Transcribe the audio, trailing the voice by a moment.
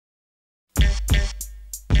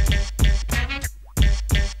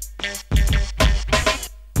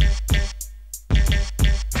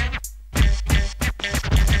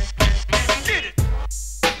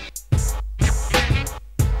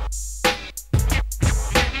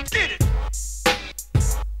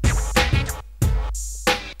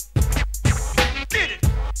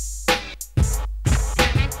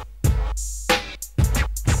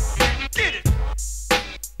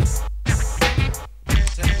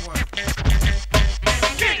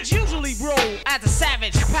As a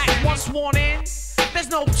savage pack, once sworn in, there's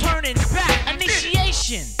no turning back.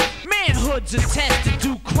 Initiation, manhood's a test. To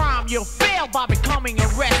do crime, you'll fail by becoming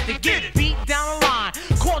arrested. Get beat down the line,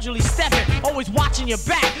 cordially stepping, always watching your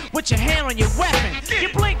back with your hand on your weapon. You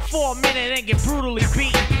blink for a minute and get brutally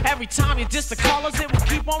beaten. Every time you diss the colors, it will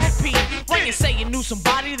keep on repeating. When you say you knew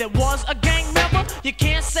somebody that was a gang member, you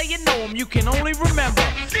can't say you know him, you can only remember.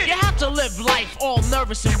 You have to live life all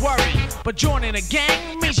nervous and worried, but joining a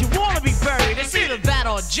gang means you wanna be buried. It's either that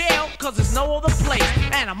or jail, cause there's no other place,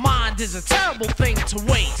 and a mind is a terrible thing to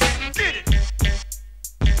waste.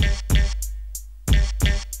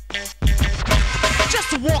 Just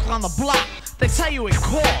to walk on the block, they tell you it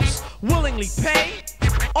costs. Willingly pay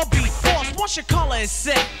or be forced. Once your color is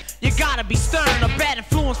set, you gotta be stern. A bad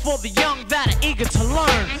influence for the young that are eager to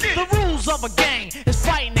learn. The rules of a gang is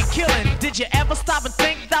fighting and killing. Did you ever stop and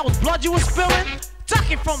think that was blood you were spilling?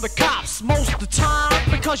 Ducking from the cops most of the time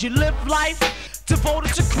because you live life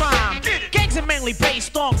devoted to crime. Gangs are mainly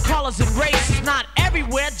based on colors and races, not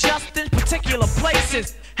everywhere, just in particular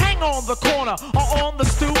places. Hang on the corner or on the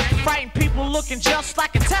stoop, fighting people looking just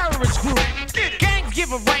like a terrorist group. Gangs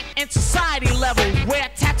give a rank in society level, wear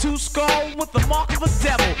tattoos skull with the mark of a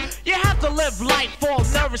devil. You have to live life all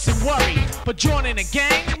nervous and worried, but joining a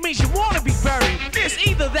gang means you wanna be buried. It's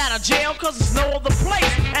either that or jail, cause there's no other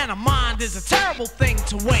place, and a mind is a terrible thing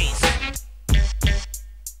to waste.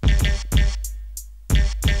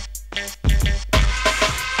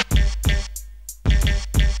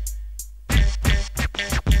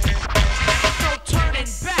 No turning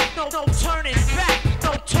back, no turning back,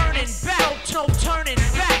 no turning back, no turning, no turning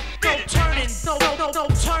back, no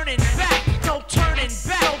turning back, no turning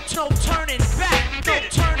back, no turning back, no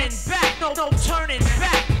turning back, no turning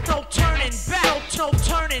back, no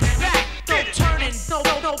turning back, no turning,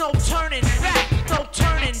 no turning back, no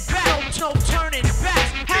turning back, no turning back.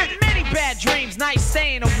 Had many bad dreams, nights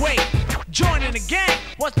staying awake. Joining the gang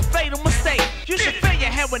was the fatal mistake. You should fill your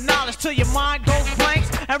head with knowledge till your mind goes blanks,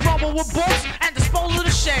 and rumble with books and dispose of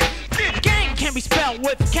the shame. Gang can be spelled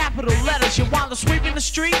with capital letters. You wind up sweeping the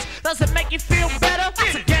streets, does it make you feel better?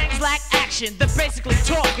 Lots of gangs lack action, they basically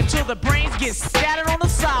talk until their brains get scattered on the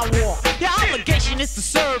sidewalk. Your obligation is to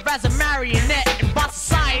serve as a marionette, and by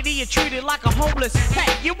society you're treated like a homeless pet.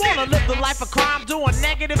 You wanna live the life of crime doing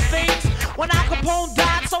negative things? When Al Capone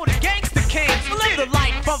died, so the gangster kings. Live the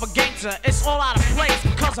life of a gangster, it's all out of place,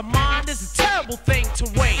 because a mind is a terrible thing to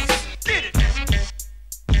waste.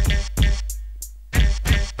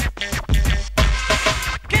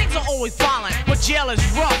 Gangs are always violent, but jail is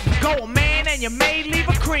rough. Go a man and you may leave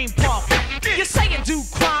a cream puff. You say you do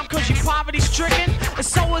crime cause you're poverty stricken, and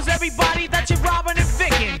so is everybody that you're robbing and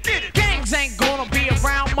vicking. Gangs ain't gonna be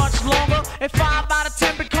around much longer if 5 out of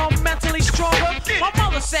 10 become mentally stronger. My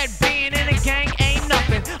mother said being in a gang ain't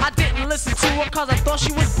nothing. I didn't listen to her cause I thought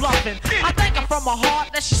she was bluffing. I thank her from my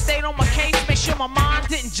heart that she stayed on my case, make sure my mind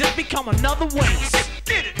didn't just become another waste.